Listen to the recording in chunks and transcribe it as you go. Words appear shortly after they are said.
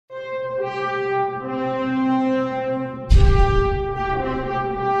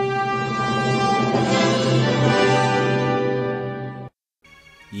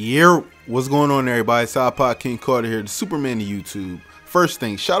Here, what's going on, everybody? It's IpodKingCarter here, the Superman of YouTube. First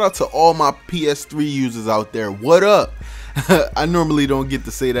thing, shout out to all my PS3 users out there. What up? I normally don't get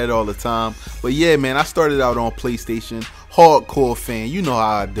to say that all the time, but yeah, man, I started out on PlayStation, hardcore fan, you know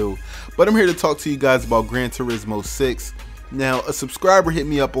how I do. But I'm here to talk to you guys about Gran Turismo 6. Now, a subscriber hit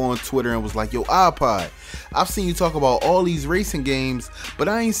me up on Twitter and was like, yo, iPod, I've seen you talk about all these racing games, but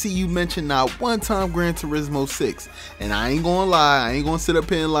I ain't see you mention not one time Gran Turismo 6. And I ain't gonna lie, I ain't gonna sit up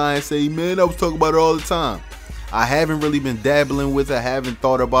here and lie and say, man, I was talking about it all the time. I haven't really been dabbling with it, I haven't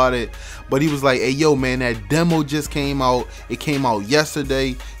thought about it. But he was like, hey, yo, man, that demo just came out. It came out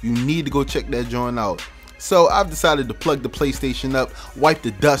yesterday. You need to go check that joint out. So I've decided to plug the PlayStation up, wipe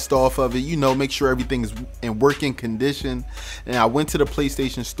the dust off of it, you know, make sure everything is in working condition. And I went to the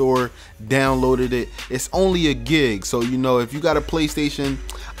PlayStation store, downloaded it. It's only a gig, so you know, if you got a PlayStation,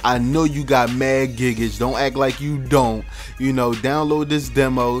 I know you got mad gigage. Don't act like you don't. You know, download this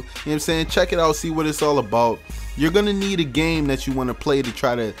demo, you know what I'm saying? Check it out, see what it's all about. You're gonna need a game that you want to play to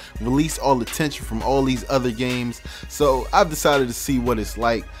try to release all the tension from all these other games. So I've decided to see what it's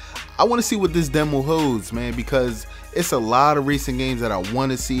like. I want to see what this demo holds, man, because it's a lot of racing games that I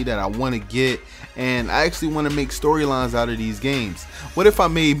want to see, that I want to get, and I actually want to make storylines out of these games. What if I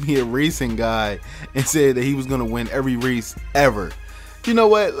made me a racing guy and said that he was going to win every race ever? You know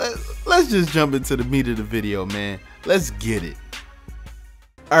what? Let's just jump into the meat of the video, man. Let's get it.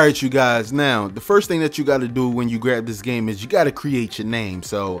 Alright, you guys, now the first thing that you got to do when you grab this game is you got to create your name.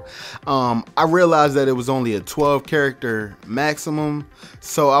 So I realized that it was only a 12 character maximum,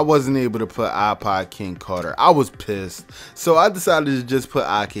 so I wasn't able to put IpodKingCarter. I was pissed, so I decided to just put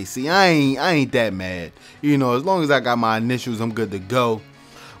IKC. I ain't that mad, you know, as long as I got my initials, I'm good to go.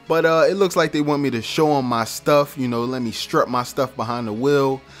 But it looks like they want me to show them my stuff, you know, let me strut my stuff behind the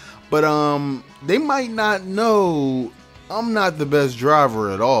wheel. But they might not know I'm not the best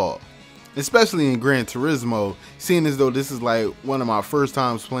driver at all, especially in Gran Turismo, seeing as though this is like one of my first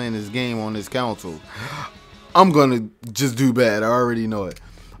times playing this game on this console. I'm gonna just do bad, I already know it.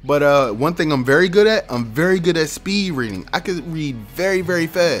 But one thing I'm very good at speed reading. I can read very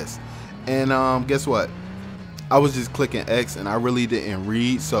fast. And guess what? I was just clicking X and I really didn't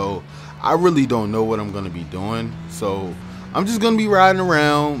read, so I really don't know what I'm gonna be doing. So I'm just gonna be riding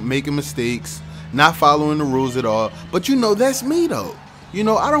around, making mistakes, not following the rules at all. But you know, that's me though. You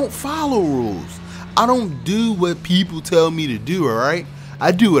know, I don't follow rules. I don't do what people tell me to do, alright?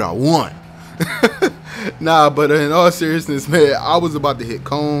 I do what I want. Nah, but in all seriousness, man, I was about to hit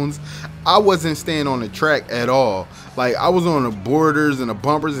cones. I wasn't staying on the track at all. Like, I was on the borders and the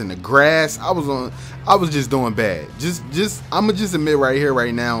bumpers and the grass. I was just doing bad. I'ma just admit right here,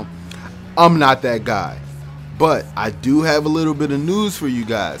 right now, I'm not that guy. But I do have a little bit of news for you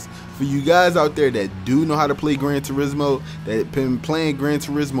guys. For you guys out there that do know how to play Gran Turismo, that have been playing Gran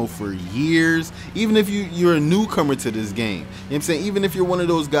Turismo for years, even if you're a newcomer to this game, you know what I'm saying? Even if you're one of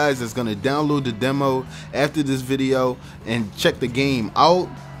those guys that's gonna download the demo after this video and check the game out,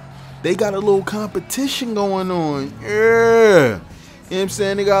 they got a little competition going on. Yeah. You know what I'm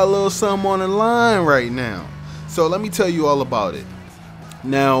saying? They got a little something on the line right now. So let me tell you all about it.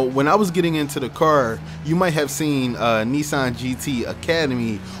 Now, when I was getting into the car, you might have seen Nissan GT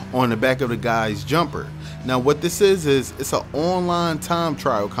Academy on the back of the guy's jumper. Now, what this is it's an online time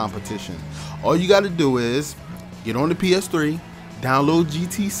trial competition. All you got to do is get on the PS3, download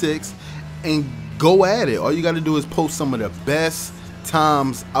GT6, and go at it. All you got to do is post some of the best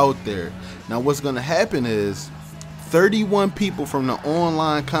times out there. Now, what's going to happen is 31 people from the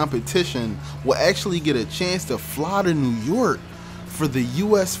online competition will actually get a chance to fly to New York for the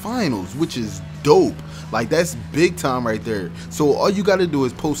US finals, which is dope. Like, that's big time right there. So all you got to do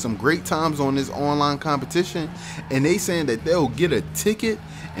is post some great times on this online competition, and they saying that they'll get a ticket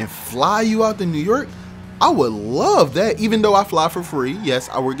and fly you out to New York. I would love that. Even though I fly for free, yes,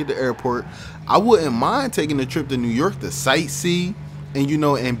 I work at the airport, I wouldn't mind taking a trip to New York to sightsee and, you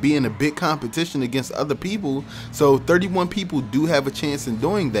know, and be in a big competition against other people. So 31 people do have a chance in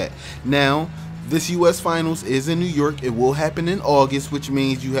doing that. Now, this US finals is in New York. It will happen in August, which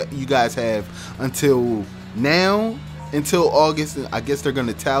means you guys have until now, until August. I guess they're going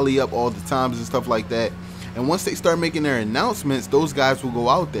to tally up all the times and stuff like that. And once they start making their announcements, those guys will go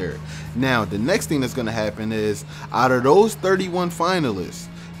out there. Now, the next thing that's going to happen is, out of those 31 finalists,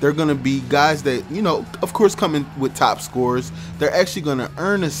 they're going to be guys that, you know, of course, coming with top scores. They're actually going to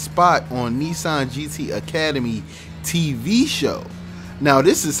earn a spot on Nissan GT Academy TV show. Now,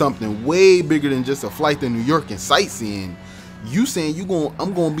 this is something way bigger than just a flight to New York and sightseeing. You saying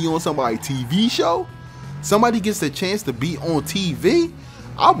I'm gonna be on somebody's TV show? Somebody gets the chance to be on TV?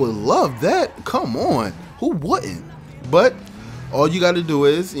 I would love that. Come on, who wouldn't? But All you got to do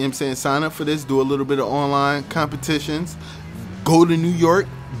is, you know what I'm saying, sign up for this, do a little bit of online competitions, go to New York,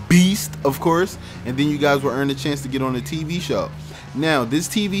 beast, of course, and then you guys will earn a chance to get on a TV show. Now, this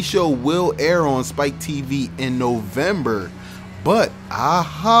TV show will air on Spike TV in November, but,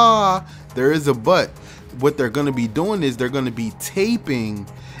 there is a but. What they're going to be doing is they're going to be taping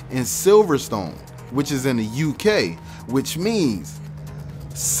in Silverstone, which is in the UK, which means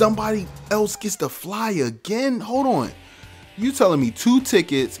somebody else gets to fly again. Hold on. You telling me 2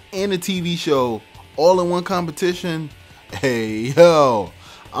 tickets and a TV show all in one competition? Hey, yo,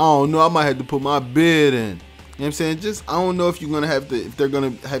 I don't know. I might have to put my bid in. You know what I'm saying? Just, I don't know if you're going to have to, if they're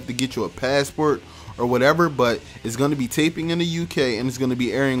going to have to get you a passport or whatever, but it's going to be taping in the UK and it's going to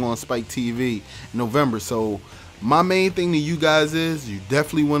be airing on Spike TV in November. So my main thing to you guys is you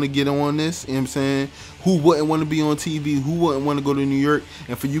definitely want to get on this. You know what I'm saying? Who wouldn't want to be on TV? Who wouldn't want to go to New York?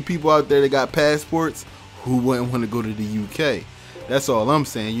 And for you people out there that got passports, who wouldn't want to go to the UK? That's all I'm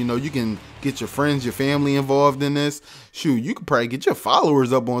saying. You know, you can get your friends, your family involved in this. Shoot, you could probably get your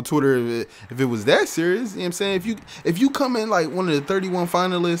followers up on Twitter if it was that serious. You know what I'm saying? If you come in like one of the 31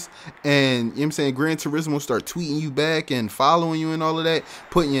 finalists and, you know what I'm saying, Gran Turismo start tweeting you back and following you and all of that,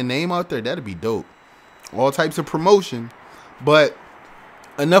 putting your name out there, that'd be dope. All types of promotion. But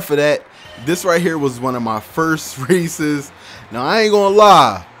enough of that. This right here was one of my first races. Now, I ain't gonna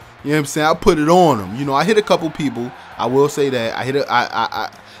lie. You know what I'm saying? I put it on them. You know, I hit a couple people. I will say that.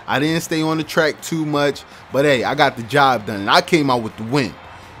 I didn't stay on the track too much. But, hey, I got the job done. And I came out with the win. You know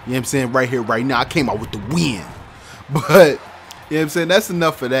what I'm saying? Right here, right now. I came out with the win. But, you know what I'm saying? That's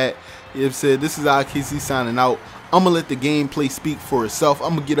enough for that. You know what I'm saying? This is IKC signing out. I'm going to let the gameplay speak for itself.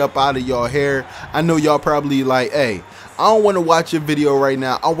 I'm going to get up out of y'all hair. I know y'all probably like, hey, I don't want to watch your video right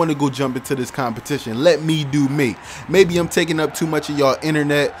now. I want to go jump into this competition. Let me do me. Maybe I'm taking up too much of y'all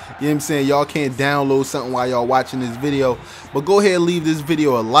internet. You know what I'm saying? Y'all can't download something while y'all watching this video. But go ahead and leave this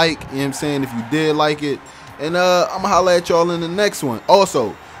video a like. You know what I'm saying? If you did like it. And I'm going to holler at y'all in the next one.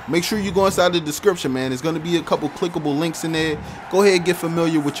 Also, make sure you go inside the description, man. There's going to be a couple clickable links in there. Go ahead and get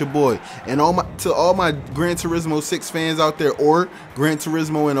familiar with your boy. And to all my Gran Turismo 6 fans out there, or Gran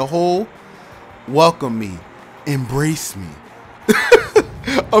Turismo in a whole, welcome me. Embrace me.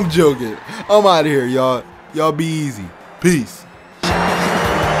 I'm joking. I'm out of here, y'all. Y'all be easy. Peace.